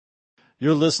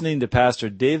You're listening to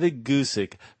Pastor David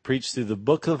Gusick preach through the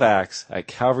book of Acts at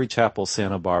Calvary Chapel,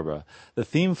 Santa Barbara. The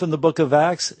theme from the book of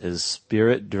Acts is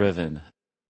Spirit-driven.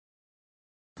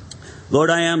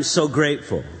 Lord, I am so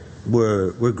grateful.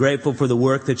 We're grateful for the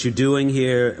work that you're doing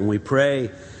here, and we pray,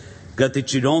 God,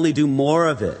 that you'd only do more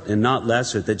of it and not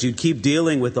less of it, that you'd keep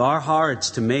dealing with our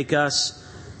hearts to make us,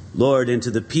 Lord,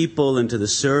 into the people, into the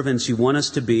servants you want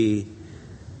us to be.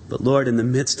 But Lord, in the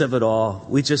midst of it all,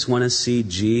 we just want to see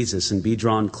Jesus and be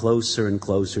drawn closer and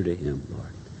closer to Him,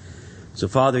 Lord. So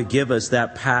Father, give us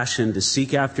that passion to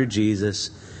seek after Jesus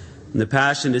and the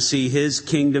passion to see His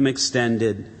kingdom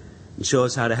extended, and show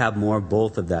us how to have more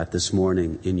both of that this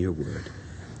morning in your word.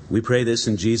 We pray this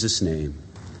in Jesus' name.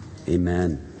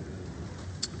 Amen.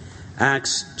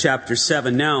 Acts chapter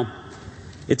 7. Now,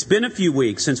 it's been a few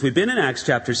weeks since we've been in Acts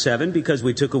chapter 7 because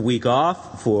we took a week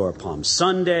off for Palm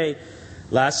Sunday.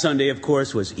 Last Sunday, of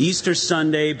course, was Easter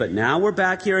Sunday, but now we're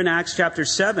back here in Acts chapter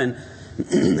 7,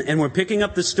 and we're picking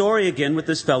up the story again with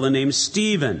this fellow named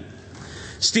Stephen.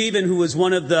 Stephen, who was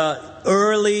one of the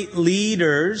early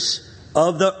leaders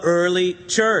of the early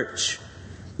church.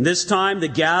 This time, the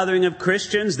gathering of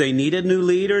Christians, they needed new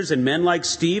leaders, and men like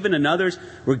Stephen and others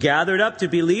were gathered up to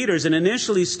be leaders. And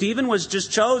initially, Stephen was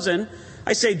just chosen.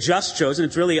 I say just chosen,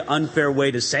 it's really an unfair way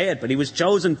to say it, but he was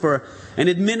chosen for an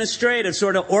administrative,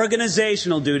 sort of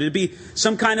organizational duty, to be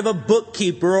some kind of a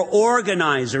bookkeeper or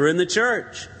organizer in the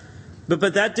church.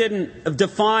 But that didn't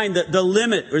define the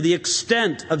limit or the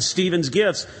extent of Stephen's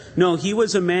gifts. No, he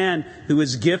was a man who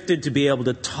was gifted to be able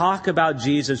to talk about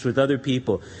Jesus with other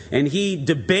people. And he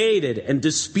debated and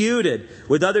disputed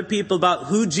with other people about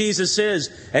who Jesus is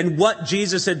and what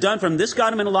Jesus had done for him. This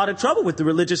got him in a lot of trouble with the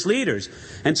religious leaders.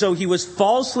 And so he was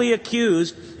falsely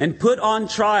accused and put on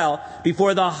trial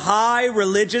before the high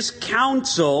religious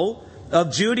council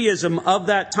of Judaism of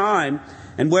that time.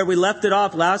 And where we left it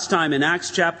off last time in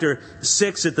Acts chapter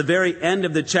 6, at the very end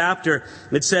of the chapter,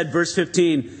 it said, verse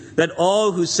 15, that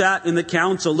all who sat in the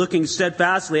council looking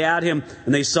steadfastly at him,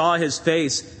 and they saw his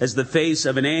face as the face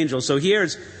of an angel. So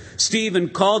here's Stephen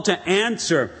called to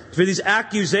answer for these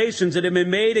accusations that have been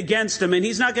made against him. And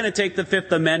he's not going to take the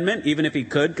Fifth Amendment, even if he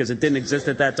could, because it didn't exist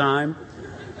at that time.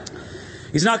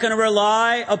 He's not going to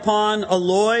rely upon a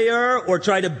lawyer or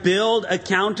try to build a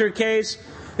counter case.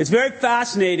 It's very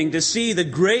fascinating to see the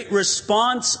great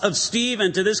response of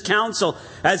Stephen to this council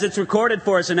as it's recorded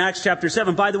for us in Acts chapter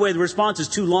 7. By the way, the response is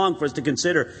too long for us to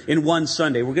consider in one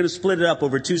Sunday. We're going to split it up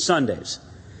over 2 Sundays.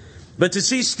 But to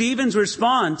see Stephen's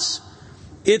response,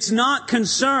 it's not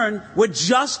concerned with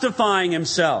justifying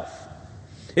himself.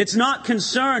 It's not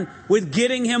concerned with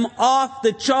getting him off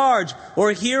the charge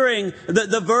or hearing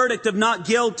the verdict of not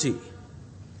guilty.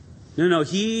 No,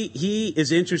 he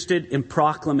is interested in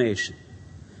proclamation.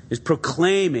 Is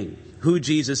proclaiming who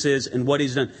Jesus is and what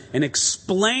He's done, and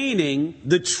explaining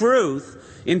the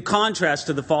truth in contrast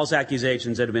to the false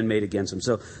accusations that have been made against Him.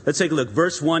 So let's take a look.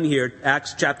 Verse 1 here,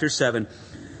 Acts chapter 7.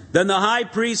 Then the high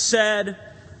priest said,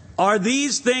 "Are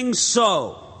these things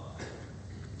so?"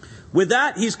 With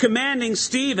that, he's commanding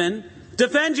Stephen,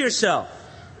 defend yourself.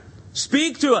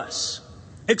 Speak to us.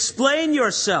 Explain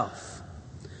yourself.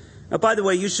 Now, by the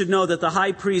way, you should know that the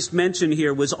high priest mentioned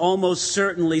here was almost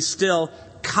certainly still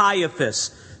Caiaphas,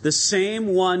 the same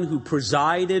one who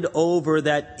presided over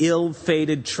that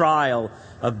ill-fated trial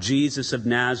of Jesus of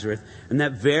Nazareth. And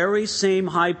that very same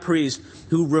high priest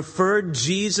who referred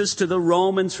Jesus to the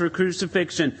Romans for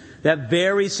crucifixion, that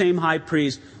very same high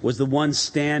priest was the one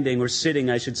standing, or sitting,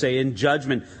 I should say, in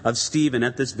judgment of Stephen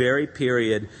at this very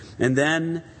period. And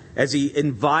then, as he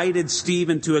invited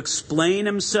Stephen to explain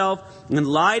himself, in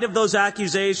light of those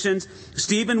accusations,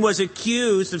 Stephen was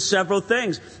accused of several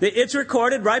things. It's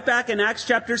recorded right back in Acts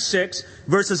chapter 6,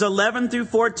 verses 11 through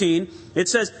 14. It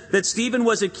says that Stephen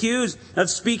was accused of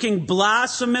speaking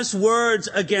blasphemous words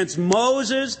against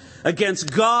Moses, against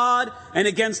God, and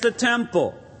against the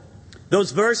temple.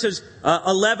 Those verses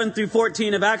 11 through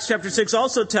 14 of Acts chapter 6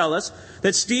 also tell us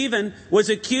that Stephen was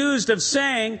accused of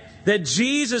saying that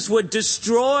Jesus would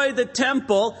destroy the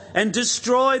temple and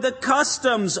destroy the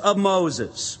customs of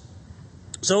Moses.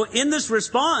 So in this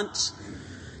response,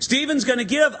 Stephen's going to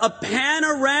give a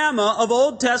panorama of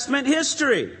Old Testament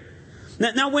history.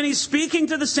 Now, when he's speaking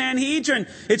to the Sanhedrin,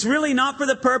 it's really not for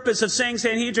the purpose of saying,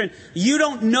 Sanhedrin, you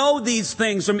don't know these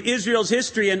things from Israel's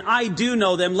history, and I do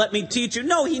know them. Let me teach you.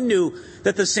 No, he knew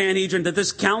that the Sanhedrin, that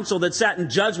this council that sat in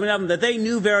judgment of him, that they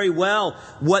knew very well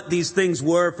what these things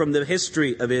were from the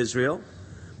history of Israel.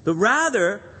 But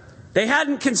rather, they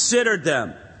hadn't considered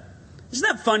them. Isn't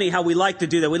that funny how we like to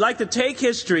do that? We like to take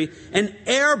history and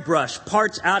airbrush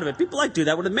parts out of it. People like to do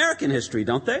that with American history,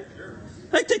 don't they?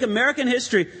 They take American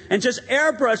history and just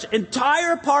airbrush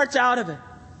entire parts out of it.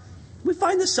 We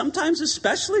find this sometimes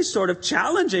especially sort of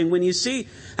challenging when you see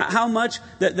how much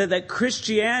that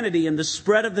Christianity and the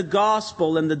spread of the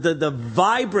gospel and the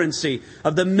vibrancy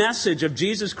of the message of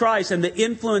Jesus Christ and the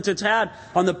influence it's had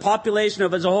on the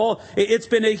population as a whole. It's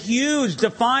been a huge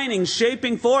defining,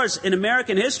 shaping force in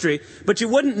American history. But you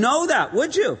wouldn't know that,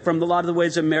 would you, from a lot of the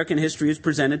ways American history is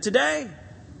presented today?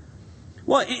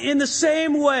 Well, in the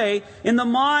same way, in the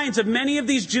minds of many of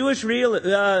these Jewish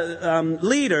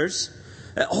leaders,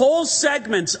 whole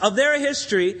segments of their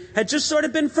history had just sort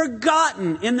of been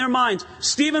forgotten in their minds.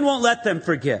 Stephen won't let them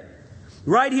forget.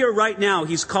 Right here, right now,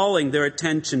 he's calling their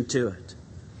attention to it.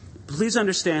 Please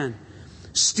understand,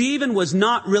 Stephen was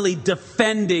not really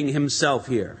defending himself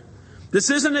here. This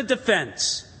isn't a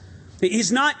defense.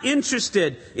 He's not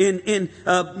interested in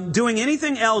doing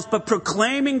anything else but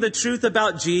proclaiming the truth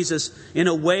about Jesus in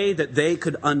a way that they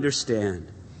could understand.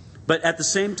 But at the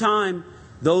same time,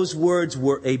 those words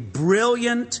were a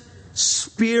brilliant,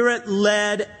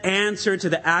 Spirit-led answer to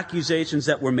the accusations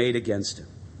that were made against him.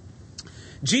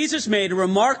 Jesus made a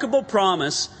remarkable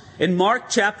promise in Mark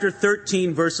chapter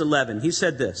 13, verse 11. He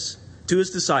said this to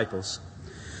his disciples: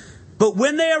 "But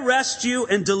when they arrest you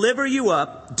and deliver you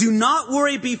up, do not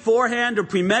worry beforehand or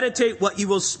premeditate what you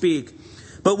will speak.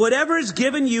 But whatever is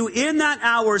given you in that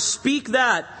hour, speak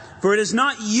that, for it is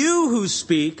not you who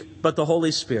speak, but the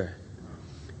Holy Spirit."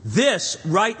 This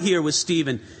right here with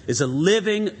Stephen is a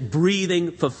living,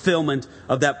 breathing fulfillment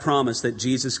of that promise that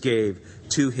Jesus gave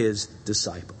to his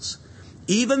disciples.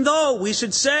 Even though we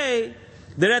should say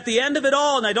that at the end of it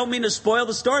all, and I don't mean to spoil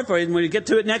the story for you when we get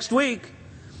to it next week,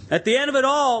 at the end of it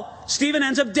all, Stephen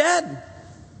ends up dead.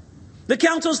 The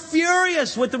council's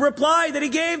furious with the reply that he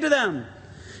gave to them.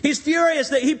 He's furious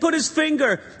that he put his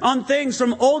finger on things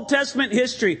from Old Testament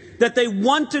history that they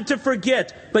wanted to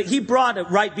forget, but he brought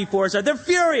it right before us. They're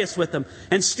furious with him.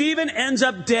 And Stephen ends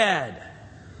up dead.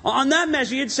 On that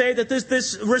measure, you'd say that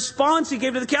this response he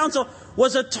gave to the council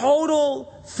was a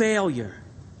total failure.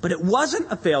 But it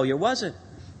wasn't a failure, was it?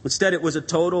 Instead, it was a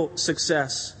total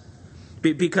success.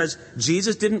 Because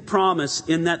Jesus didn't promise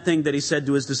in that thing that he said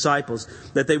to his disciples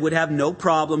that they would have no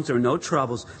problems or no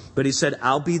troubles. But he said,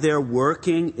 I'll be there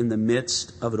working in the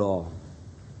midst of it all.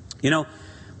 You know,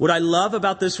 what I love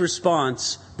about this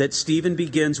response that Stephen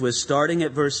begins with, starting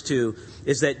at verse 2,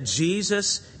 is that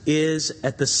Jesus is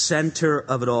at the center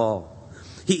of it all.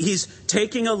 He's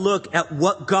taking a look at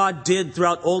what God did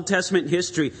throughout Old Testament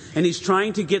history, and he's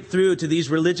trying to get through to these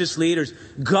religious leaders.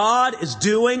 God is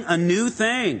doing a new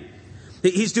thing.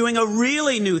 He's doing a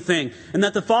really new thing, and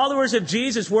that the followers of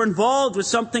Jesus were involved with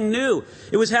something new.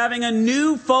 It was having a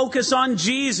new focus on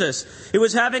Jesus. It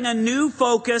was having a new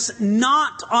focus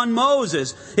not on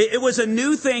Moses. It was a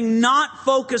new thing not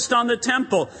focused on the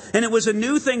temple. And it was a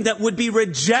new thing that would be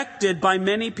rejected by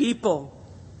many people.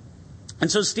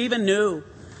 And so Stephen knew,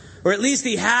 or at least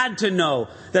he had to know,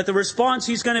 that the response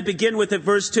he's going to begin with at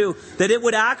verse 2, that it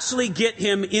would actually get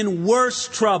him in worse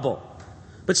trouble.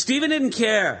 But Stephen didn't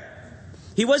care.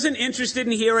 He wasn't interested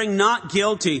in hearing not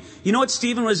guilty. You know what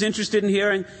Stephen was interested in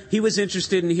hearing? He was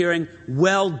interested in hearing,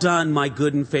 well done, my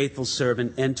good and faithful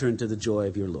servant. Enter into the joy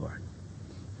of your Lord.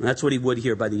 And that's what he would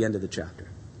hear by the end of the chapter.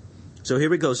 So here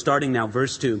we go, starting now,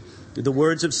 verse 2, the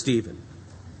words of Stephen.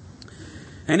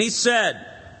 And he said,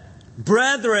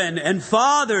 brethren and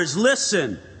fathers,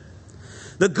 listen.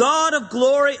 The God of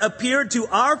glory appeared to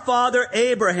our father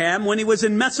Abraham when he was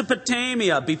in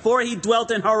Mesopotamia, before he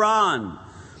dwelt in Haran.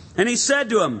 And he said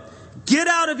to him, get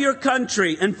out of your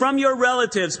country and from your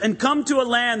relatives and come to a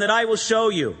land that I will show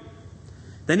you.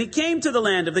 Then he came to the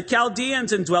land of the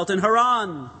Chaldeans and dwelt in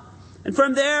Haran. And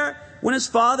from there, when his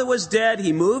father was dead,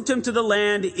 he moved him to the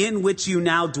land in which you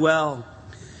now dwell.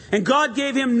 And God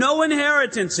gave him no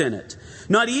inheritance in it,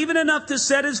 not even enough to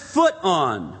set his foot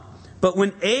on. But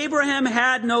when Abraham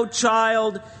had no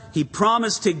child, he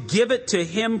promised to give it to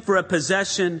him for a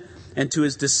possession and to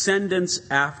his descendants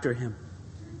after him.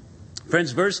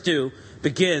 Friends, verse 2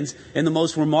 begins in the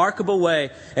most remarkable way.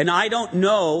 And I don't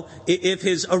know if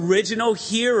his original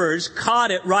hearers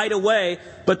caught it right away,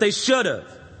 but they should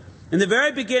have. In the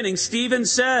very beginning, Stephen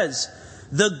says,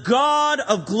 the God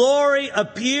of glory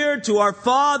appeared to our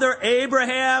father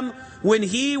Abraham when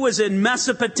he was in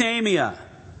Mesopotamia.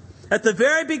 At the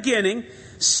very beginning,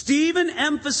 Stephen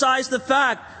emphasized the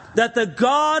fact that the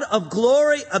God of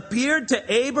glory appeared to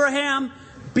Abraham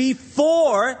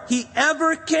before he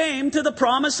ever came to the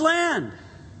promised land.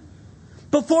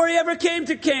 Before he ever came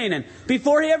to Canaan.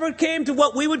 Before he ever came to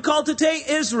what we would call today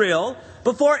Israel.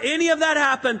 Before any of that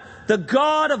happened, The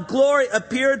God of glory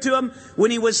appeared to him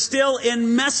when he was still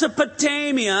in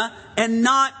Mesopotamia and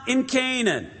not in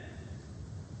Canaan.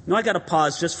 Now I got to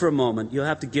pause just for a moment. You'll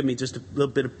have to give me just a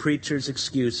little bit of preacher's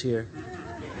excuse here.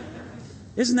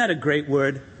 Isn't that a great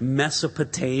word?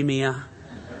 Mesopotamia.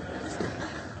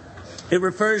 It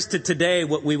refers to today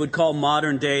what we would call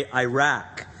modern day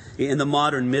Iraq in the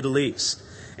modern Middle East.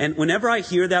 And whenever I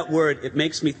hear that word, it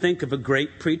makes me think of a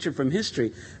great preacher from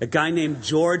history, a guy named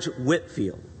George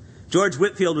Whitefield. George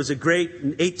Whitefield was a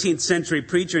great 18th century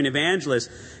preacher and evangelist,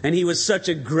 and he was such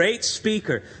a great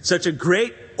speaker, such a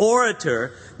great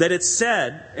orator, that it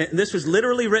said, and this was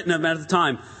literally written about at the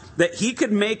time, that he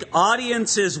could make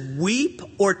audiences weep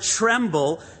or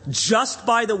tremble just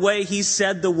by the way he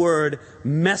said the word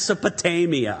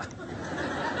Mesopotamia.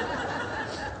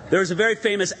 There was a very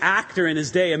famous actor in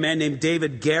his day, a man named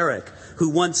David Garrick, who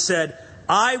once said,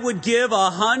 "I would give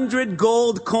 100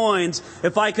 gold coins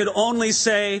if I could only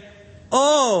say,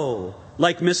 'Oh,'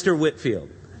 like Mr. Whitefield."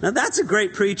 Now that's a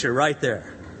great preacher right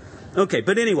there. Okay,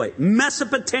 but anyway,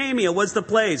 Mesopotamia was the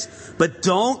place. But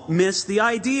don't miss the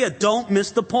idea. Don't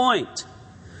miss the point.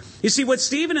 You see, what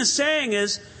Stephen is saying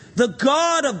is, the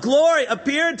God of glory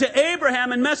appeared to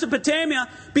Abraham in Mesopotamia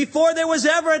before there was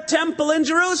ever a temple in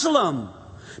Jerusalem.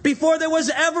 Before there was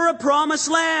ever a promised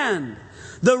land.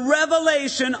 The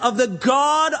revelation of the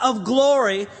God of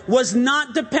glory was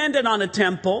not dependent on a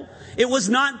temple. It was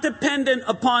not dependent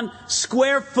upon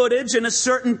square footage in a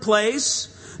certain place.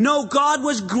 No, God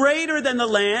was greater than the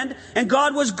land, and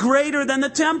God was greater than the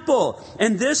temple.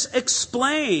 And this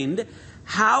explained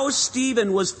how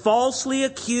Stephen was falsely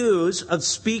accused of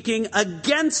speaking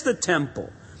against the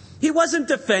temple. He wasn't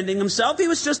defending himself, he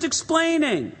was just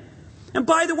explaining. And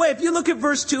by the way, if you look at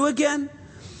verse 2 again,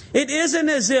 it isn't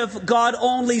as if God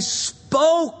only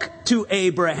spoke to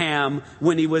Abraham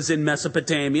when he was in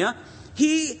Mesopotamia.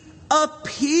 He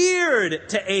appeared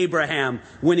to Abraham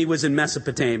when he was in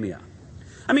Mesopotamia.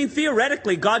 I mean,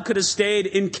 theoretically, God could have stayed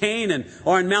in Canaan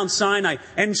or in Mount Sinai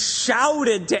and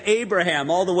shouted to Abraham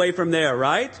all the way from there,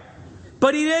 right?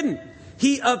 But he didn't.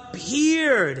 He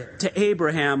appeared to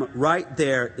Abraham right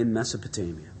there in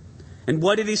Mesopotamia. And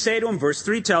what did he say to him? Verse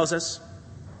 3 tells us,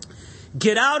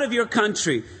 "Get out of your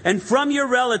country and from your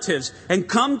relatives and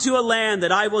come to a land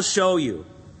that I will show you."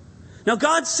 Now,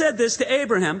 God said this to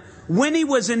Abraham when he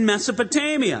was in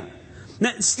Mesopotamia.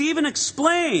 Now, Stephen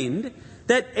explained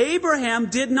that Abraham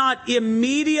did not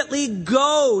immediately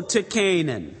go to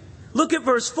Canaan. Look at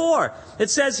verse 4. It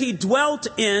says he dwelt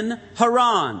in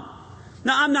Haran.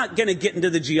 Now, I'm not going to get into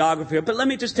the geography here, but let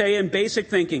me just tell you in basic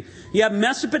thinking. You have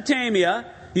Mesopotamia,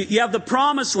 you have the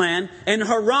promised land, and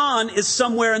Haran is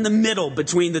somewhere in the middle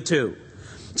between the two.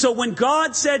 So when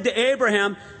God said to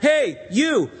Abraham, "Hey,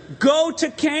 you, go to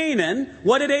Canaan,"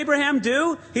 what did Abraham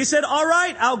do? He said, "All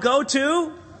right, I'll go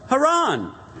to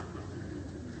Haran."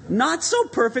 Not so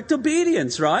perfect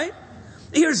obedience, right?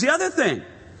 Here's the other thing.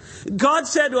 God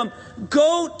said to him,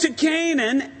 "Go to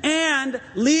Canaan and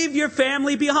leave your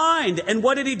family behind." And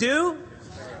what did he do?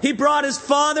 He brought his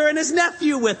father and his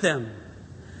nephew with him.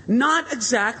 Not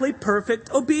exactly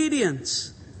perfect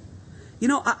obedience. You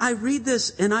know, I read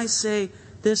this and I say,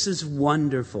 this is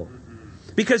wonderful.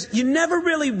 Because you never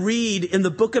really read in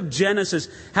the book of Genesis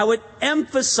how it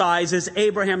emphasizes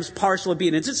Abraham's partial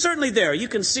obedience. It's certainly there. You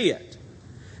can see it.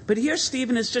 But here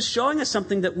Stephen is just showing us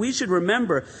something that we should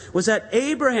remember, was that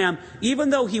Abraham,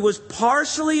 even though he was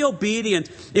partially obedient,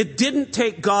 it didn't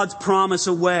take God's promise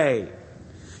away.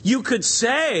 You could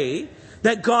say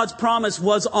that God's promise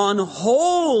was on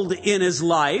hold in his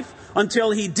life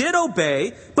until he did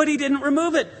obey, but he didn't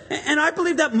remove it. And I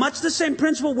believe that much the same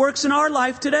principle works in our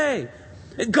life today.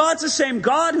 God's the same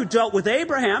God who dealt with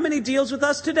Abraham, and he deals with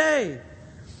us today.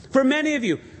 For many of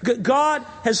you, God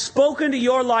has spoken to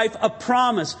your life a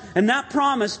promise, and that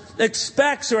promise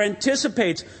expects or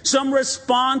anticipates some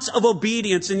response of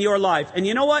obedience in your life. And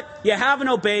you know what? You haven't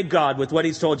obeyed God with what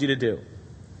he's told you to do.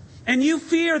 And you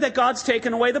fear that God's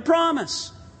taken away the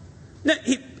promise. Now,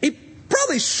 he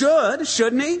probably should,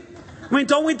 shouldn't he? I mean,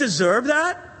 don't we deserve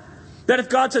that? That if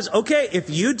God says, "Okay, if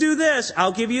you do this,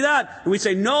 I'll give you that." And we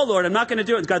say, "No, Lord, I'm not going to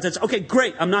do it." And God says, "Okay,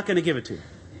 great, I'm not going to give it to you."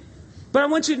 But I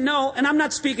want you to know, and I'm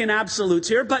not speaking absolutes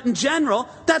here, but in general,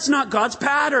 that's not God's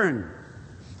pattern.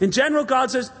 In general,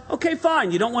 God says, "Okay,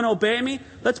 fine, you don't want to obey me?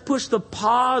 Let's push the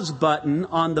pause button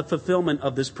on the fulfillment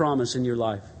of this promise in your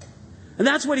life." And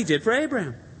that's what he did for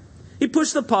Abraham. He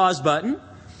pushed the pause button,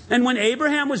 and when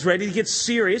Abraham was ready to get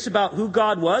serious about who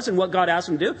God was and what God asked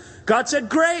him to do, God said,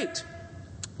 "Great.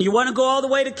 You want to go all the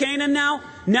way to Canaan now?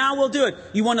 Now we'll do it.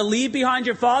 You want to leave behind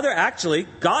your father?" Actually,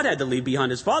 God had to leave behind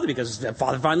his father because his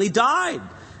father finally died.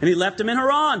 And he left him in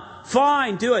Haran.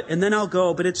 Fine, do it, and then I'll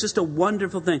go. But it's just a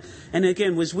wonderful thing. And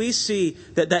again, as we see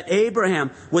that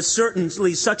Abraham was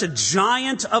certainly such a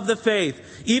giant of the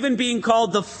faith, even being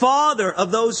called the father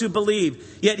of those who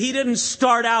believe, yet he didn't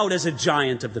start out as a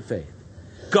giant of the faith.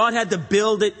 God had to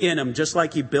build it in him, just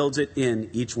like he builds it in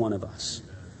each one of us.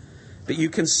 But you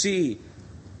can see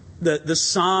the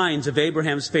signs of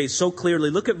Abraham's faith so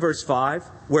clearly. Look at verse 5,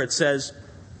 where it says,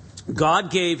 God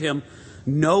gave him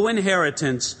no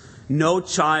inheritance, no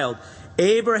child.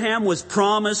 Abraham was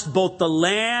promised both the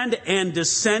land and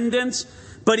descendants,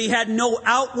 but he had no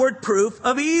outward proof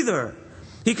of either.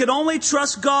 He could only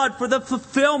trust God for the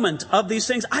fulfillment of these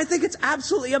things. I think it's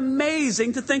absolutely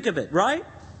amazing to think of it, right?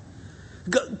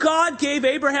 God gave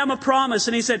Abraham a promise,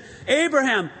 and he said,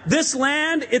 Abraham, this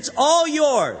land, it's all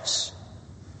yours.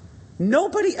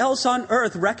 Nobody else on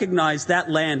earth recognized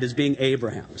that land as being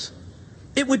Abraham's.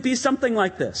 It would be something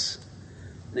like this.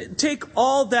 Take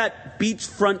all that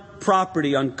beachfront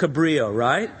property on Cabrillo,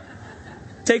 right?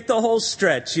 Take the whole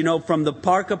stretch, from the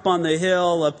park up on the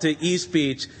hill up to East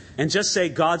Beach, and just say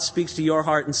God speaks to your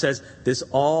heart and says, this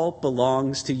all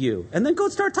belongs to you. And then go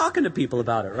start talking to people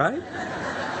about it, right?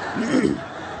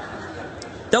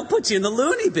 They'll put you in the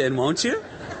loony bin, won't you?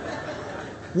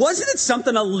 Wasn't it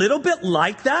something a little bit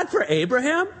like that for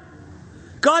Abraham?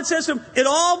 God says to him, it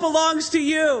all belongs to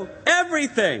you.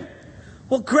 Everything.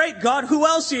 Well, great, God, who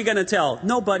else are you going to tell?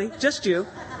 Nobody, just you.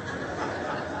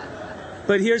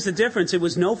 But here's the difference. It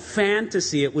was no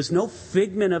fantasy. It was no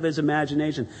figment of his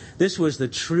imagination. This was the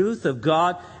truth of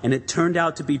God, and it turned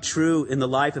out to be true in the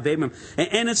life of Abraham.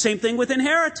 And the same thing with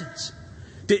inheritance.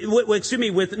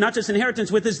 With not just inheritance,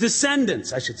 with his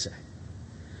descendants, I should say.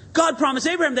 God promised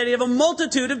Abraham that he'd have a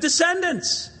multitude of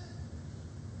descendants.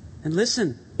 And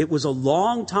listen, it was a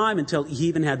long time until he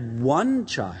even had one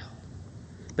child.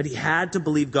 But he had to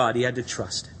believe God. He had to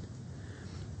trust it.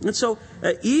 And so,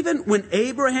 even when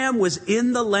Abraham was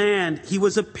in the land, he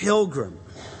was a pilgrim.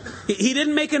 He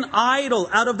didn't make an idol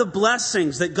out of the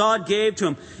blessings that God gave to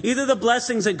him. Either the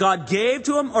blessings that God gave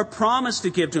to him or promised to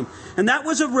give to him. And that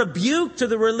was a rebuke to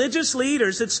the religious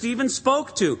leaders that Stephen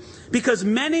spoke to. Because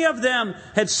many of them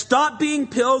had stopped being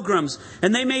pilgrims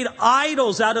and they made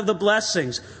idols out of the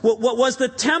blessings. What was the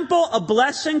temple a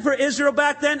blessing for Israel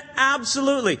back then?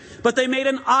 Absolutely. But they made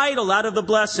an idol out of the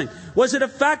blessing. Was it a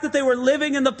fact that they were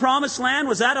living in the promised land?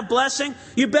 Was that a blessing?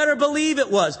 You better believe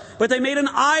it was. But they made an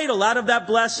idol out of that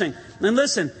blessing. And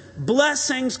listen,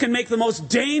 blessings can make the most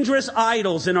dangerous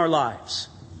idols in our lives.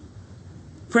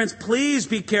 Friends, please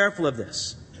be careful of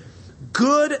this.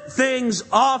 Good things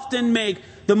often make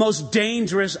the most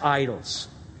dangerous idols.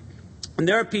 And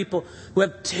there are people who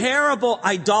have terrible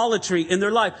idolatry in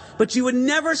their life, but you would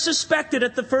never suspect it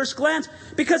at the first glance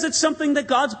because it's something that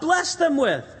God's blessed them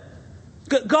with.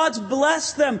 God's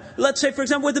blessed them, let's say, for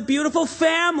example, with a beautiful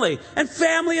family. And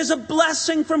family is a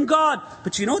blessing from God.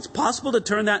 But you know it's possible to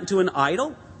turn that into an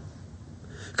idol?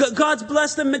 God's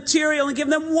blessed them material and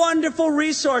given them wonderful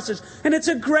resources. And it's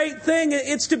a great thing.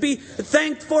 It's to be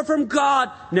thanked for from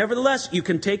God. Nevertheless, you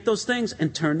can take those things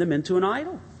and turn them into an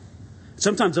idol.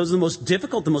 Sometimes those are the most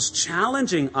difficult, the most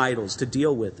challenging idols to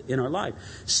deal with in our life.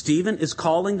 Stephen is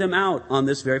calling them out on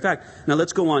this very fact. Now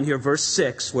let's go on here, verse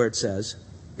 6, where it says,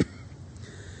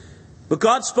 but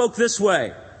God spoke this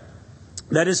way,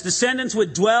 that his descendants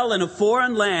would dwell in a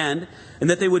foreign land, and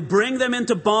that they would bring them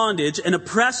into bondage and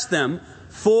oppress them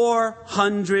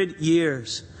 400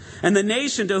 years. And the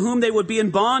nation to whom they would be in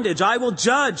bondage, I will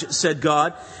judge, said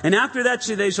God. And after that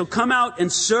they shall come out and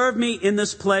serve me in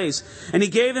this place. And he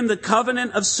gave him the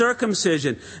covenant of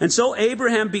circumcision. And so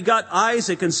Abraham begot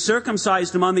Isaac and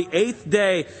circumcised him on the 8th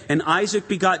day. And Isaac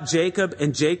begot Jacob,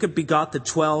 and Jacob begot the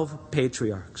 12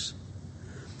 patriarchs.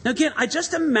 Now again, I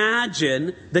just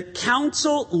imagine the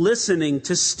council listening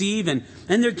to Stephen,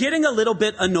 and they're getting a little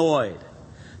bit annoyed.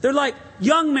 They're like,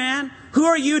 young man, who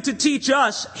are you to teach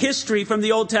us history from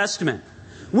the Old Testament?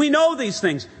 We know these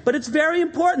things, but it's very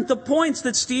important, the points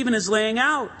that Stephen is laying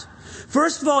out.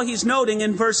 First of all, he's noting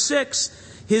in verse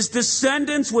 6, his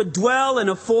descendants would dwell in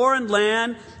a foreign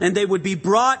land, and they would be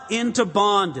brought into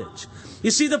bondage. You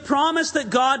see, the promise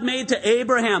that God made to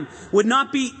Abraham would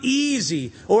not be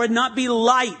easy or would not be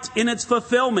light in its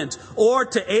fulfillment, or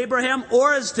to Abraham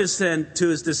or to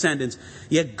his descendants.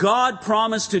 Yet God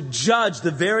promised to judge the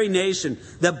very nation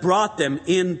that brought them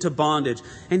into bondage.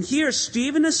 And here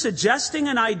Stephen is suggesting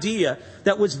an idea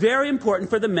that was very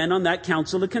important for the men on that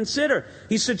council to consider.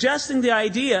 He's suggesting the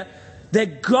idea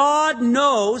that God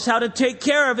knows how to take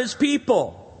care of his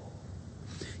people.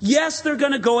 Yes, they're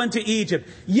going to go into Egypt.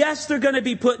 Yes, they're going to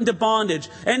be put into bondage.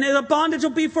 And the bondage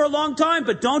will be for a long time.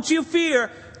 But don't you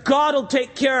fear. God will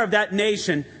take care of that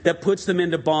nation that puts them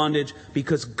into bondage,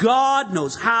 because God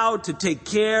knows how to take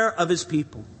care of his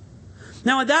people.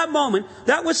 Now, at that moment,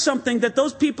 that was something that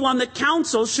those people on the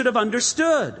council should have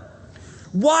understood.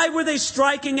 Why were they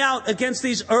striking out against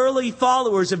these early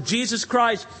followers of Jesus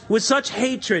Christ with such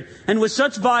hatred and with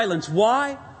such violence?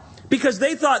 Why? Because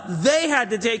they thought they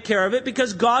had to take care of it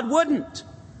because God wouldn't.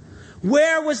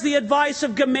 Where was the advice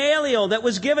of Gamaliel that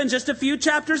was given just a few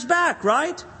chapters back,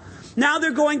 right? Now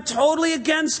they're going totally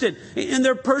against it in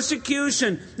their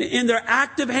persecution, in their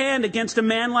active hand against a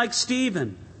man like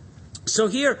Stephen. So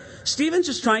here, Stephen's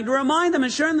just trying to remind them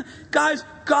and assure them, guys,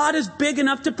 God is big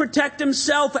enough to protect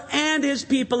himself and his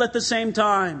people at the same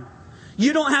time.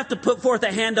 You don't have to put forth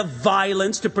a hand of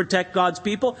violence to protect God's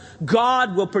people.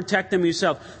 God will protect them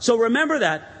himself. So remember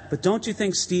that. But don't you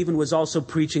think Stephen was also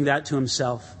preaching that to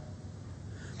himself?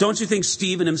 Don't you think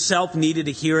Stephen himself needed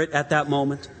to hear it at that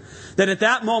moment? That at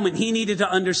that moment he needed to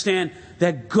understand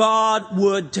that God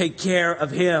would take care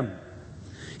of him.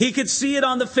 He could see it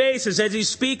on the faces as he's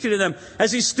speaking to them.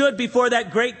 As he stood before that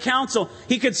great council,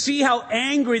 he could see how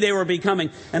angry they were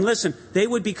becoming. And listen, they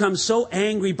would become so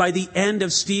angry by the end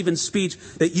of Stephen's speech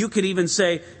that you could even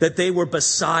say that they were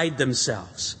beside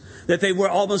themselves. That they were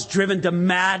almost driven to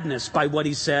madness by what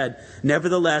he said.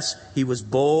 Nevertheless, he was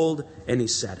bold and he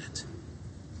said it.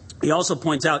 He also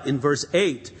points out in verse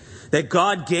 8 that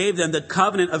God gave them the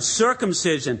covenant of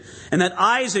circumcision, and that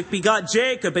Isaac begot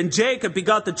Jacob, and Jacob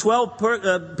begot the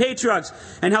 12 patriarchs,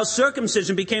 and how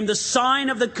circumcision became the sign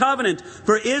of the covenant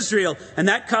for Israel, and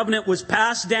that covenant was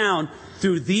passed down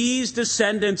through these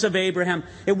descendants of Abraham.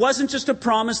 It wasn't just a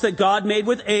promise that God made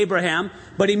with Abraham,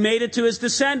 but he made it to his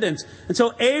descendants. And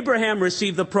so Abraham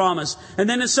received the promise, and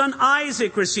then his son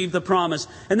Isaac received the promise,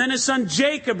 and then his son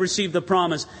Jacob received the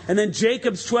promise, and then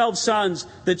Jacob's 12 sons,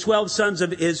 the 12 sons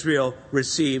of Israel,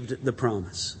 received the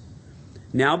promise.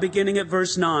 Now beginning at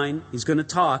verse 9, he's going to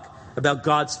talk about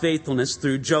God's faithfulness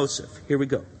through Joseph. Here we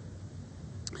go.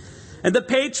 And the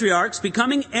patriarchs,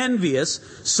 becoming envious,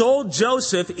 sold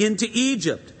Joseph into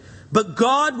Egypt. But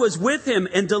God was with him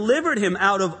and delivered him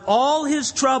out of all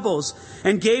his troubles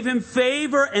and gave him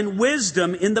favor and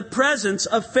wisdom in the presence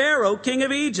of Pharaoh, king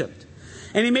of Egypt.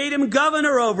 And he made him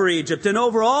governor over Egypt and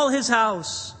over all his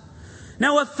house.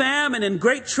 Now a famine and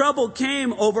great trouble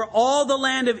came over all the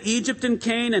land of Egypt and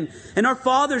Canaan, and our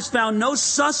fathers found no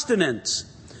sustenance.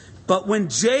 But when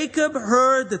Jacob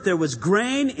heard that there was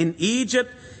grain in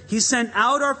Egypt, he sent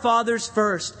out our fathers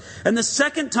first. And the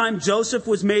second time Joseph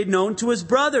was made known to his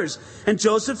brothers, and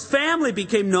Joseph's family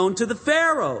became known to the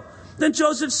Pharaoh. Then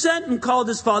Joseph sent and called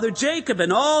his father Jacob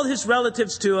and all his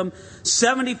relatives to him,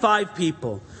 75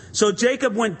 people. So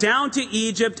Jacob went down to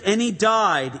Egypt, and he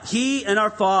died, he and our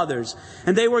fathers.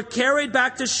 And they were carried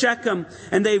back to Shechem,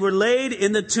 and they were laid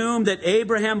in the tomb that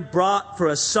Abraham brought for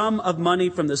a sum of money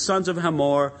from the sons of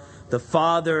Hamor, the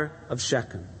father of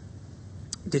Shechem.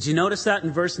 Did you notice that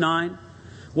in verse 9?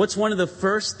 What's one of the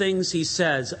first things he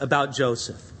says about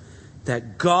Joseph?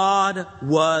 That God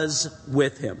was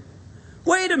with him.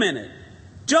 Wait a minute.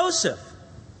 Joseph,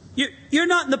 you're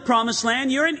not in the promised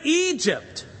land. You're in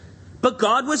Egypt. But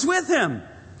God was with him.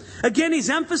 Again, he's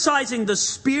emphasizing the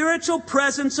spiritual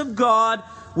presence of God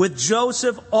with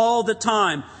Joseph all the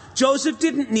time. Joseph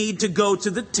didn't need to go to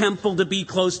the temple to be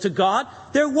close to God.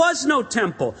 There was no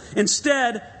temple.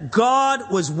 Instead, God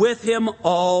was with him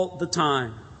all the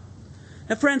time.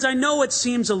 Now, friends, I know it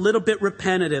seems a little bit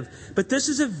repetitive, but this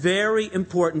is a very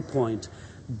important point.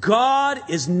 God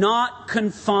is not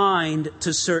confined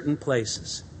to certain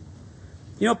places.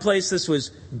 You know, a place this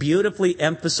was beautifully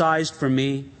emphasized for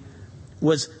me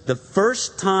was the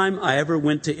first time I ever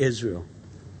went to Israel.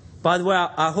 By the way,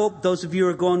 I hope those of you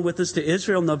who are going with us to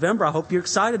Israel in November, I hope you're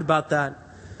excited about that.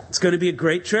 It's going to be a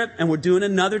great trip, and we're doing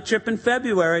another trip in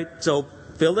February, so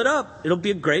fill it up. It'll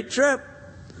be a great trip.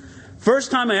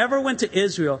 First time I ever went to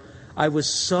Israel, I was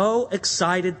so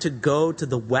excited to go to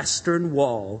the Western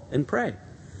Wall and pray.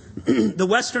 The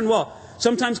Western Wall,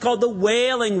 sometimes called the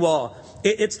Wailing Wall.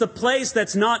 It's the place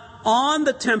that's not on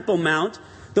the Temple Mount.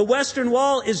 The Western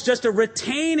Wall is just a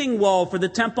retaining wall for the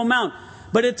Temple Mount.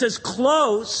 But it's as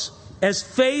close as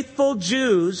faithful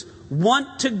Jews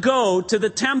want to go to the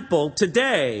temple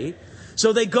today.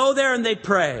 So they go there and they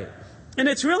pray. And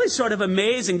it's really sort of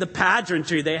amazing, the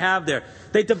pageantry they have there.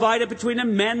 They divide it between a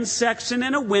men's section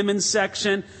and a women's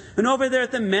section. And over there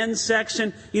at the men's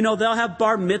section, they'll have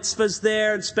bar mitzvahs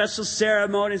there and special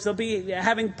ceremonies. They'll be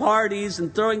having parties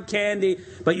and throwing candy.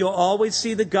 But you'll always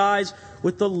see the guys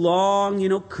with the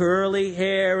long, curly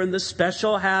hair and the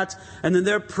special hats. And then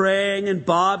they're praying and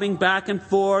bobbing back and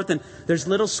forth. And there's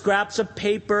little scraps of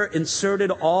paper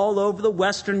inserted all over the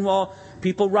Western Wall.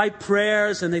 people write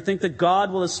prayers and they think that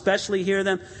God will especially hear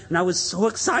them. And I was so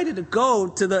excited to go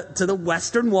to the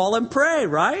Western Wall and pray,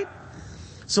 right?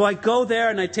 So I go there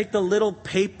and I take the little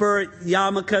paper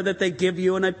yarmulke that they give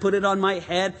you and I put it on my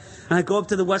head. And I go up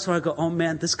to the Western Wall and I go, oh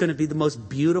man, this is going to be the most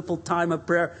beautiful time of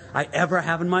prayer I ever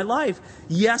have in my life.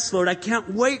 Yes, Lord, I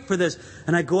can't wait for this.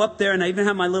 And I go up there and I even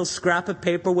have my little scrap of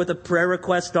paper with a prayer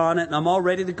request on it. And I'm all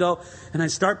ready to go. And I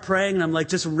start praying and I'm like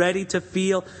just ready to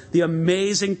feel the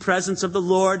amazing presence of the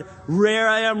Lord. There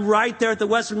I am right there at the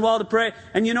Western Wall to pray.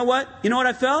 And you know what? You know what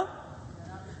I felt?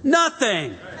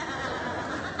 Nothing.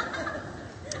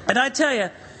 And I tell you,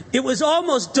 it was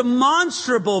almost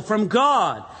demonstrable from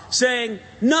God, saying,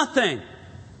 nothing.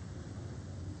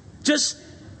 Just,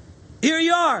 here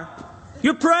you are.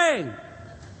 You're praying.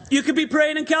 You could be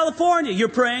praying in California. You're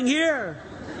praying here.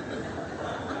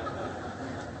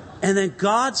 And then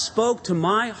God spoke to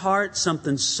my heart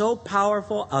something so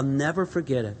powerful, I'll never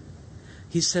forget it.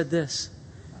 He said this.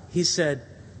 He said,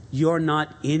 you're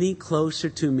not any closer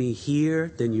to me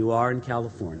here than you are in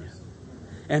California.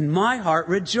 And my heart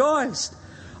rejoiced.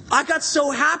 I got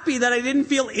so happy that I didn't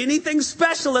feel anything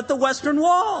special at the Western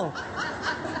Wall.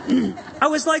 I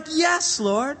was like, yes,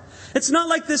 Lord. It's not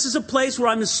like this is a place where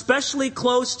I'm especially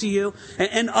close to you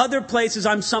and other places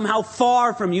I'm somehow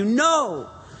far from you. No,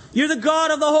 you're the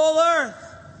God of the whole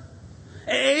earth.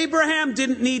 Abraham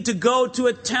didn't need to go to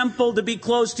a temple to be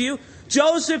close to you.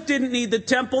 Joseph didn't need the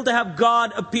temple to have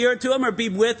God appear to him or be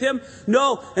with him.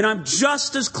 No, and I'm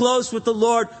just as close with the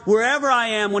Lord wherever I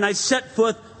am when I set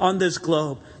foot on this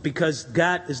globe, because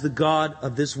that is the God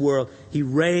of this world. He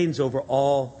reigns over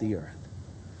all the earth.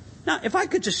 Now, if I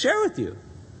could just share with you,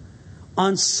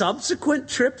 on subsequent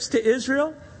trips to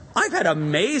Israel, I've had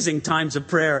amazing times of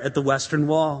prayer at the Western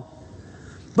Wall.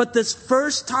 But this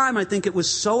first time, I think it was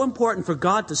so important for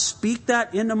God to speak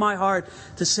that into my heart,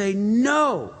 to say,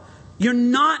 no, you're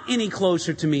not any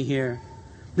closer to me here.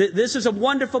 This is a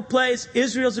wonderful place.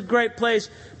 Israel's a great place.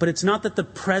 But it's not that the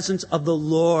presence of the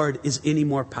Lord is any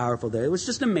more powerful there. It was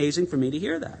just amazing for me to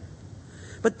hear that.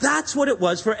 But that's what it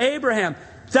was for Abraham.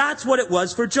 That's what it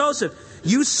was for Joseph.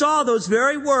 You saw those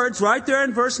very words right there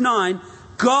in verse 9.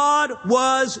 God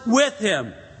was with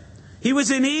him. He was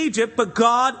in Egypt, but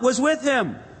God was with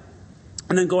him.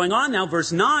 And then going on now,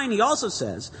 verse 9, he also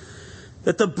says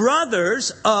that the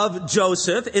brothers of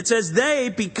Joseph, it says they,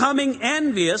 becoming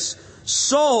envious,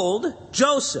 sold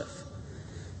Joseph.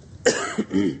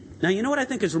 Now, you know what I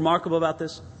think is remarkable about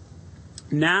this?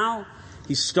 Now,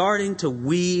 he's starting to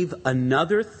weave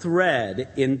another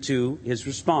thread into his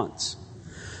response.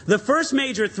 The first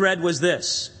major thread was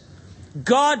this.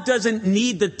 God doesn't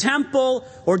need the temple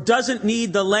or doesn't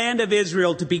need the land of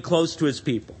Israel to be close to his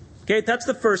people. Okay, that's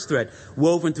the first thread,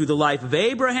 woven through the life of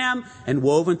Abraham and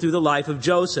woven through the life of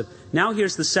Joseph. Now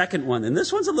here's the second one, and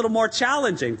this one's a little more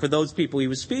challenging for those people he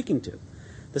was speaking to.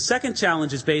 The second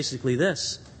challenge is basically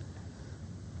this.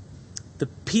 The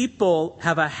people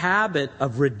have a habit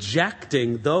of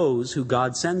rejecting those who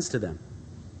God sends to them.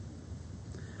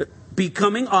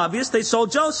 Becoming obvious, they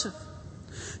sold Joseph.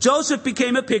 Joseph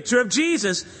became a picture of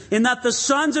Jesus in that the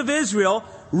sons of Israel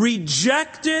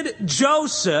rejected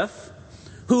Joseph,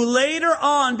 who later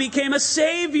on became a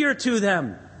savior to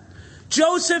them.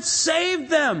 Joseph saved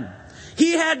them.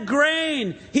 He had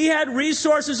grain. He had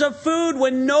resources of food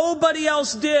when nobody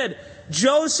else did.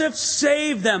 Joseph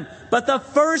saved them. But the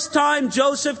first time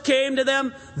Joseph came to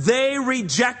them, they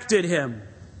rejected him.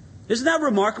 Isn't that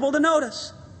remarkable to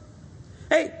notice?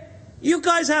 Hey, you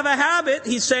guys have a habit,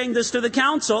 he's saying this to the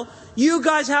council, you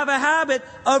guys have a habit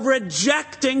of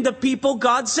rejecting the people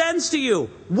God sends to you.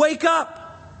 Wake up.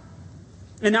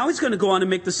 And now he's going to go on and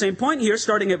make the same point here,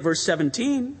 starting at verse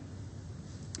 17.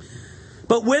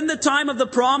 But when the time of the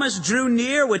promise drew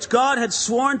near, which God had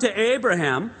sworn to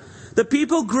Abraham, the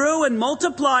people grew and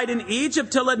multiplied in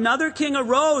Egypt till another king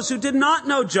arose who did not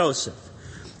know Joseph.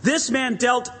 This man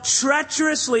dealt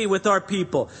treacherously with our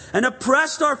people and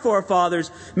oppressed our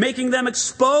forefathers, making them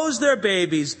expose their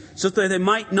babies so that they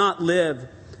might not live.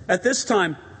 At this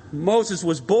time, Moses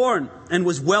was born and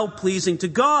was well-pleasing to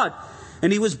God.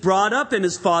 And he was brought up in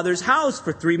his father's house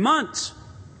for 3 months.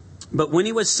 But when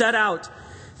he was set out,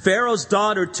 Pharaoh's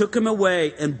daughter took him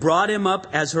away and brought him up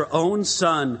as her own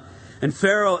son. And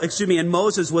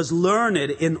Moses was learned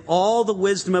in all the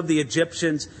wisdom of the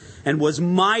Egyptians and was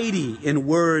mighty in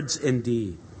words and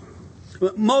deed.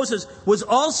 Moses was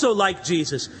also like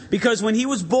Jesus, because when he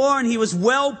was born, he was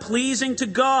well-pleasing to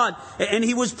God, and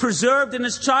he was preserved in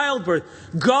his childbirth.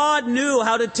 God knew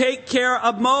how to take care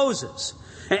of Moses.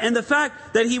 And the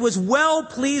fact that he was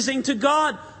well-pleasing to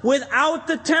God without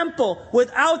the temple,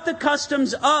 without the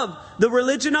customs of the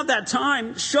religion of that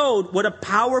time, showed what a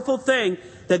powerful thing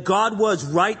that God was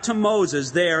right to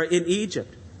Moses there in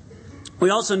Egypt. We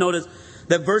also notice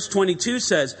that verse 22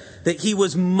 says that he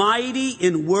was mighty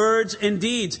in words and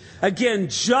deeds. Again,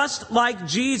 just like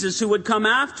Jesus who would come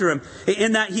after him,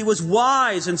 in that he was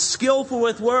wise and skillful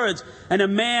with words and a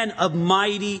man of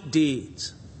mighty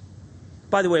deeds.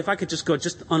 By the way, if I could just go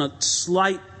just on a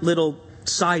slight little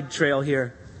side trail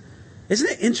here. Isn't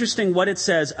it interesting what it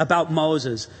says about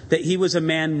Moses, that he was a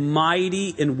man mighty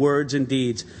in words and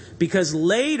deeds? Because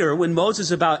later, when Moses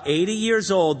is about 80 years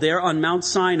old, there on Mount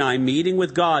Sinai, meeting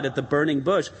with God at the burning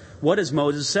bush, what does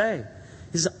Moses say?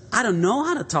 He says, I don't know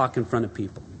how to talk in front of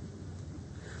people.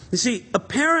 You see,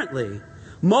 apparently,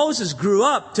 Moses grew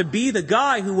up to be the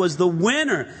guy who was the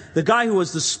winner, the guy who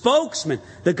was the spokesman,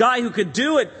 the guy who could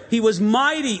do it. He was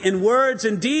mighty in words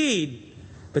and deed.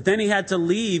 But then he had to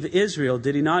leave Israel,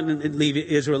 did he not? Leave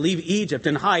Israel, leave Egypt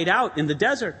and hide out in the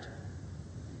desert.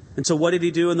 And so what did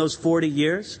he do in those 40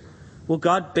 years? Well,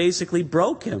 God basically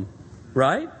broke him,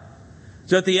 right?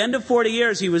 So at the end of 40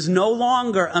 years, he was no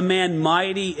longer a man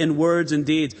mighty in words and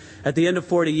deeds. At the end of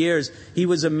 40 years, he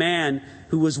was a man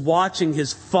who was watching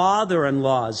his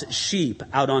father-in-law's sheep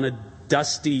out on a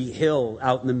dusty hill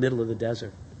out in the middle of the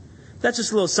desert. That's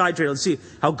just a little side trail to see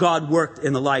how God worked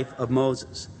in the life of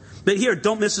Moses. But here,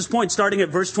 don't miss this point, starting at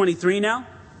verse 23 now.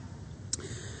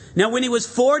 Now when he was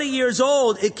 40 years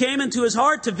old, it came into his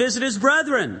heart to visit his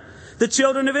brethren, the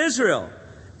children of Israel.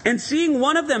 And seeing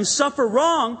one of them suffer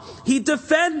wrong, he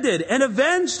defended and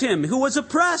avenged him who was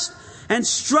oppressed, and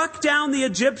struck down the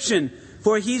Egyptian.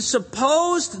 For he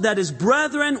supposed that his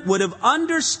brethren would have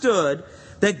understood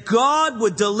that God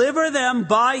would deliver them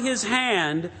by his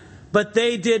hand, but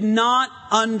they did not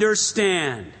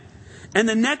understand. And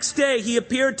the next day he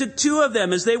appeared to two of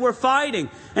them as they were fighting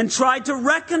and tried to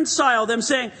reconcile them,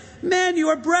 saying, Men, you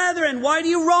are brethren, why do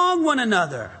you wrong one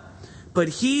another? But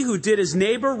he who did his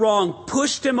neighbor wrong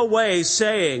pushed him away,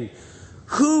 saying,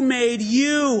 Who made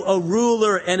you a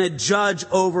ruler and a judge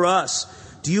over us?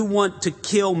 Do you want to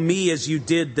kill me as you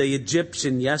did the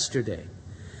Egyptian yesterday?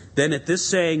 Then at this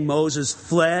saying Moses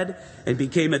fled and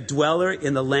became a dweller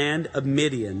in the land of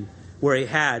Midian, where he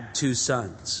had 2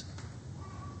 sons.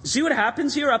 See what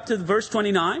happens here up to verse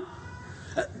 29?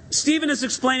 Stephen is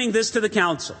explaining this to the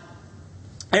council.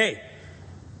 Hey,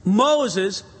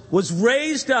 Moses was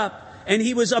raised up and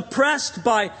he was oppressed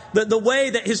by the way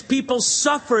that his people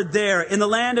suffered there in the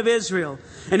land of Israel.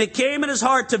 And it came in his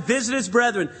heart to visit his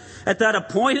brethren. At that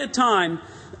appointed time,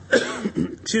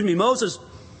 Moses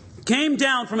came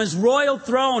down from his royal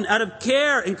throne out of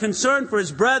care and concern for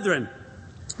his brethren.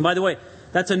 By the way,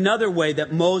 that's another way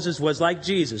that Moses was like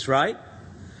Jesus, right?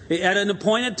 At an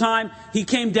appointed time, he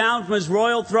came down from his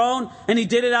royal throne and he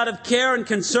did it out of care and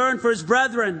concern for his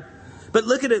brethren. But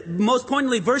look at it, most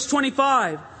pointedly, verse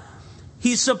 25.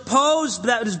 He supposed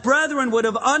that his brethren would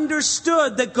have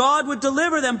understood that God would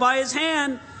deliver them by his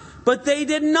hand, but they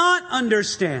did not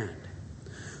understand.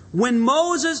 When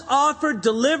Moses offered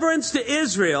deliverance to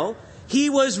Israel, he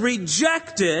was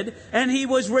rejected, and he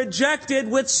was rejected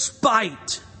with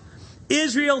spite.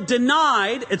 Israel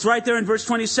denied, it's right there in verse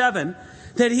 27,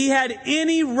 that he had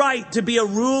any right to be a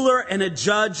ruler and a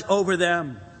judge over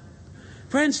them.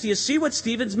 Friends, do you see what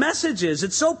Stephen's message is?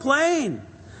 It's so plain.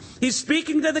 He's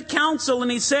speaking to the council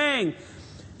and he's saying,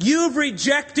 you've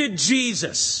rejected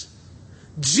Jesus.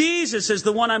 Jesus is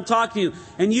the one I'm talking to.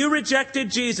 And you rejected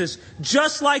Jesus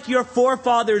just like your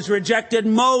forefathers rejected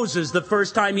Moses the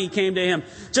first time he came to him.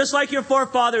 Just like your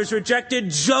forefathers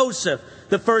rejected Joseph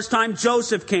the first time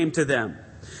Joseph came to them.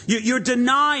 You're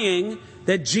denying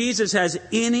that Jesus has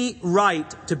any right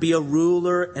to be a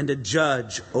ruler and a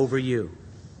judge over you.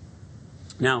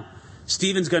 Now,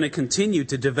 Stephen's going to continue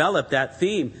to develop that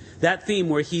theme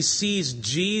where he sees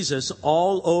Jesus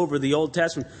all over the Old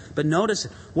Testament. But notice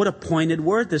what a pointed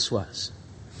word this was.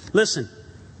 Listen,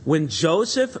 when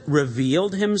Joseph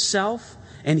revealed himself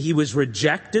and he was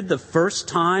rejected the first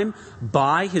time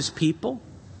by his people,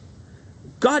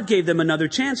 God gave them another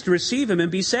chance to receive him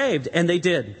and be saved, and they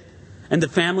did. And the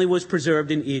family was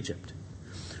preserved in Egypt.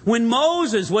 When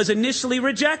Moses was initially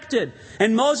rejected,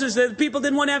 and the people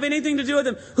didn't want to have anything to do with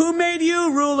him. Who made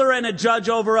you ruler and a judge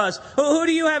over us? Who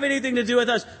do you have anything to do with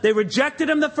us? They rejected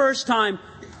him the first time,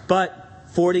 but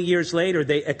 40 years later,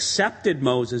 they accepted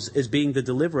Moses as being the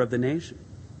deliverer of the nation.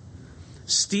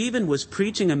 Stephen was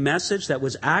preaching a message that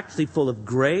was actually full of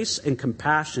grace and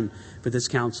compassion for this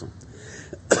council.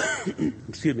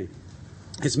 Excuse me.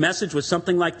 His message was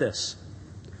something like this.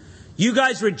 You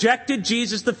guys rejected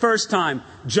Jesus the first time,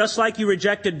 just like you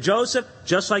rejected Joseph,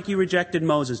 just like you rejected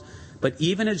Moses. But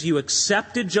even as you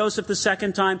accepted Joseph the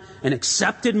second time and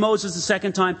accepted Moses the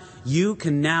second time, you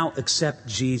can now accept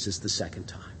Jesus the second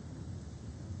time.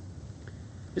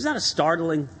 Isn't that a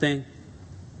startling thing?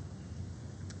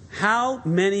 How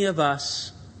many of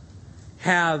us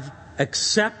have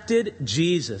accepted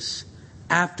Jesus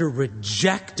after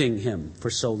rejecting him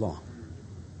for so long?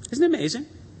 Isn't it amazing?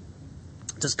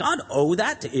 Does God owe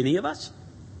that to any of us?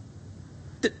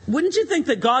 Wouldn't you think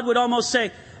that God would almost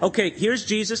say, okay, here's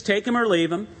Jesus, take him or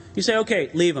leave him. You say, okay,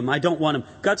 leave him, I don't want him.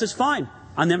 God says, fine,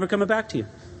 I'm never coming back to you.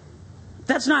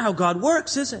 That's not how God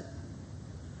works, is it?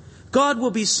 God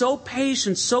will be so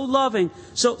patient, so loving,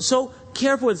 so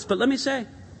careful with us. But let me say,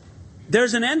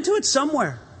 there's an end to it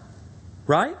somewhere,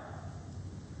 right?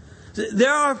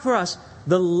 There are for us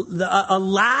a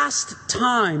last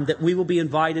time that we will be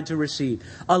invited to receive.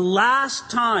 A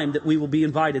last time that we will be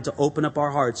invited to open up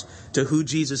our hearts to who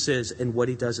Jesus is and what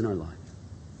he does in our life.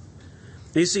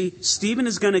 You see, Stephen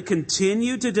is going to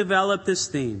continue to develop this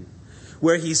theme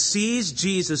where he sees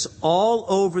Jesus all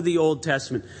over the Old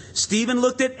Testament. Stephen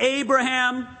looked at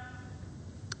Abraham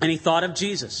and he thought of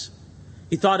Jesus.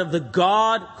 He thought of the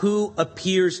God who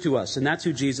appears to us, and that's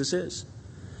who Jesus is.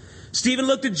 Stephen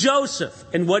looked at Joseph,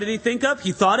 and what did he think of?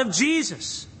 He thought of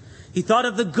Jesus. He thought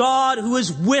of the God who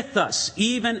is with us,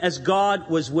 even as God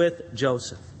was with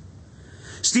Joseph.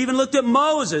 Stephen looked at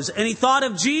Moses, and he thought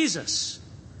of Jesus,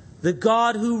 the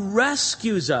God who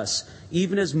rescues us,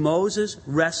 even as Moses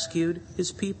rescued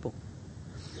his people.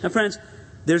 Now, friends,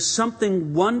 there's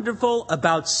something wonderful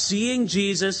about seeing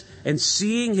Jesus and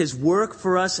seeing his work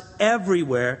for us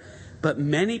everywhere, but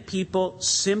many people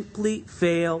simply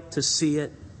fail to see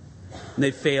it and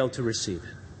they fail to receive it.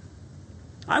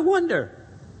 I wonder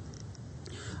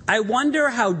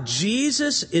how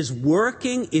Jesus is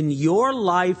working in your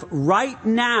life right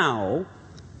now,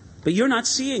 but you're not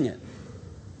seeing it.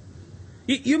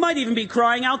 You might even be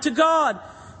crying out to God,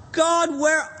 God,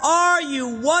 where are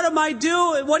you? What am I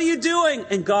doing? What are you doing?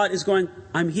 And God is going,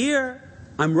 I'm here.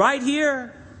 I'm right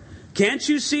here. Can't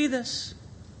you see this?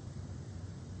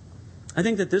 I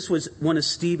think that this was one of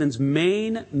Stephen's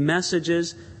main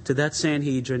messages to that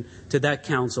Sanhedrin, to that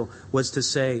council, was to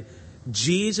say,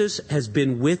 Jesus has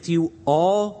been with you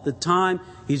all the time.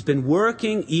 He's been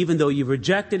working even though you've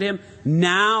rejected him.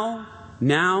 Now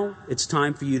it's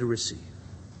time for you to receive.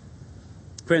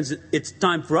 Friends, it's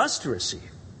time for us to receive.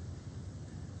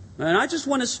 And I just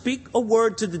want to speak a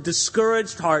word to the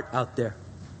discouraged heart out there.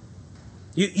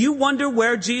 You wonder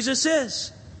where Jesus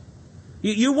is.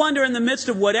 You wonder in the midst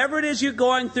of whatever it is you're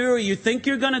going through or you think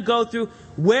you're going to go through,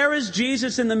 where is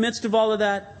Jesus in the midst of all of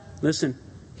that? Listen,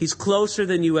 he's closer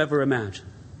than you ever imagined.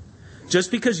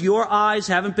 Just because your eyes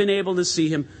haven't been able to see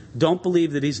him, don't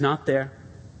believe that he's not there.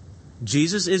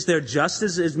 Jesus is there just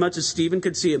as much as Stephen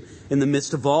could see him. In the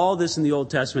midst of all this in the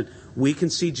Old Testament, we can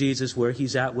see Jesus where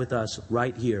he's at with us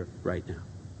right here, right now.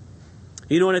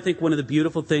 You know what I think one of the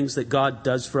beautiful things that God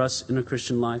does for us in a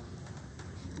Christian life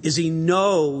is he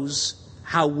knows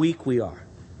how weak we are.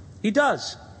 He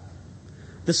does.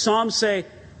 The Psalms say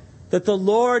that the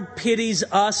Lord pities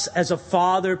us as a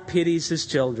father pities his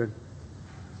children.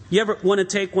 You ever want to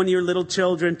take one of your little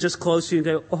children just close to you and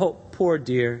go, oh, poor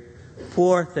dear,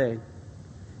 poor thing.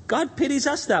 God pities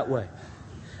us that way.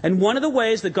 And one of the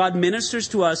ways that God ministers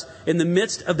to us in the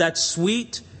midst of that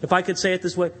sweet, if I could say it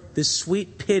this way, this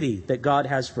sweet pity that God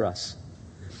has for us,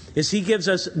 is he gives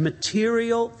us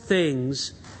material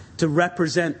things to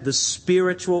represent the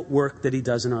spiritual work that he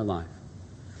does in our life.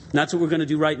 And that's what we're going to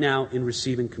do right now in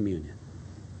receiving communion.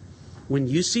 When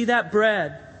you see that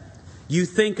bread, you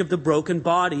think of the broken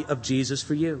body of Jesus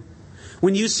for you.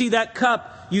 When you see that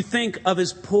cup, you think of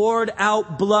his poured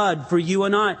out blood for you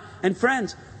and I. And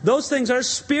friends, those things are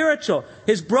spiritual.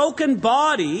 His broken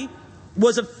body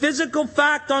was a physical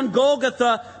fact on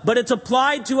Golgotha, but it's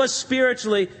applied to us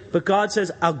spiritually. But God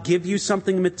says, I'll give you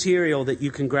something material that you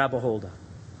can grab a hold of.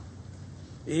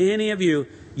 Any of you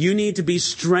need to be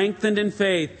strengthened in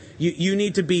faith. You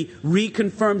need to be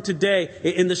reconfirmed today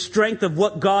in the strength of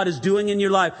what God is doing in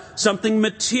your life. Something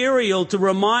material to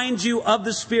remind you of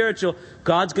the spiritual.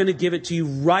 God's going to give it to you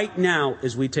right now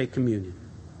as we take communion.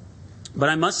 But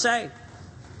I must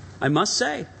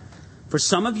say, for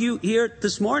some of you here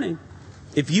this morning,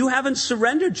 if you haven't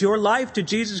surrendered your life to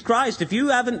Jesus Christ, if you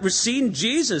haven't received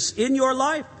Jesus in your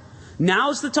life,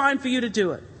 now's the time for you to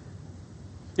do it.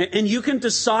 And you can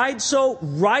decide so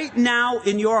right now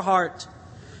in your heart.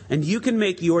 And you can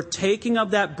make your taking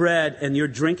of that bread and your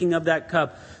drinking of that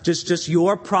cup just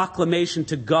your proclamation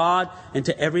to God and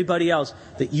to everybody else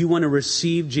that you want to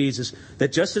receive Jesus.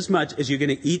 That just as much as you're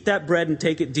going to eat that bread and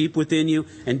take it deep within you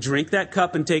and drink that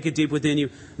cup and take it deep within you,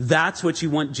 that's what you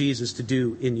want Jesus to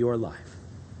do in your life.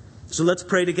 So let's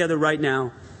pray together right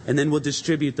now, and then we'll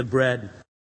distribute the bread